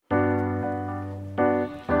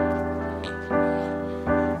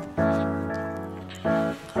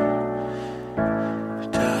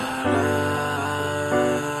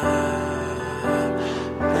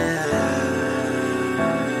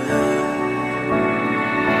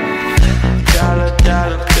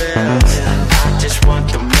dollar bills. I just want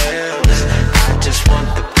the meals, I just want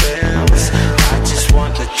the bills, I just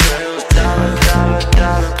want the trills. Dollar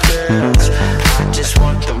bills. I just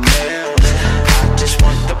want the meals, I just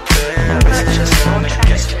want the bills. I just wanna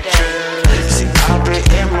get the trills. See, I'll be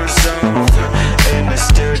in my zone, in the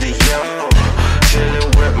studio, chillin'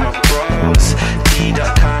 with my bros.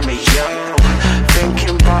 D.com me yo,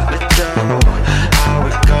 thinking about the dough. How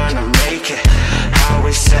we gonna make it? How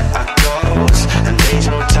we set our goals? And there's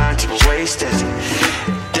no time to be wasted.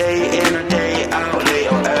 Day in or day out, late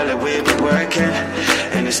or early we be working.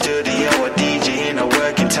 In the studio or DJing or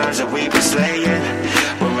working times that we be slaying.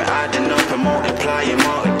 When we're adding up and multiplying,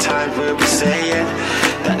 times we'll be saying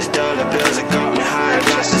that it's dollar bills that got me high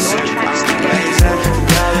like the suit I'm blazing.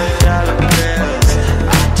 Dollar bills.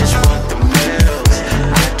 I just want the meals,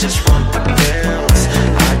 I just want the bills,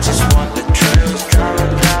 I just want the trills.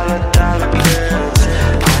 Dollar bills.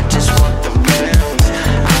 I just want the meals,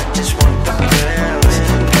 I just want the bills.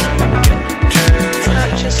 Gonna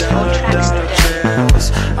get the trills. Dollar bills.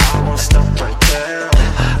 I won't stop until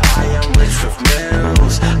I am rich with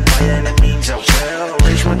mills. By any means I will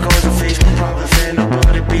reach my goals and face my problems. Ain't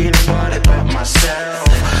nobody be nobody but myself.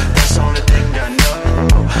 That's the only thing I know.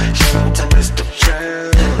 Shout out to Mr.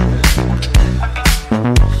 Trill.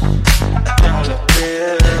 Dollar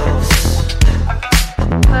bills.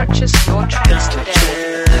 Purchase your tracks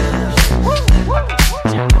today.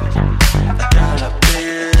 Dollar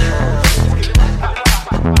bills.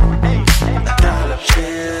 Dollar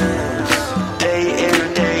bills. Day in or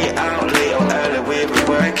day out, late or early we be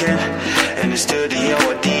working. In the studio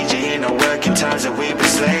or DJing or working times that we be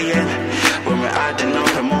slaying.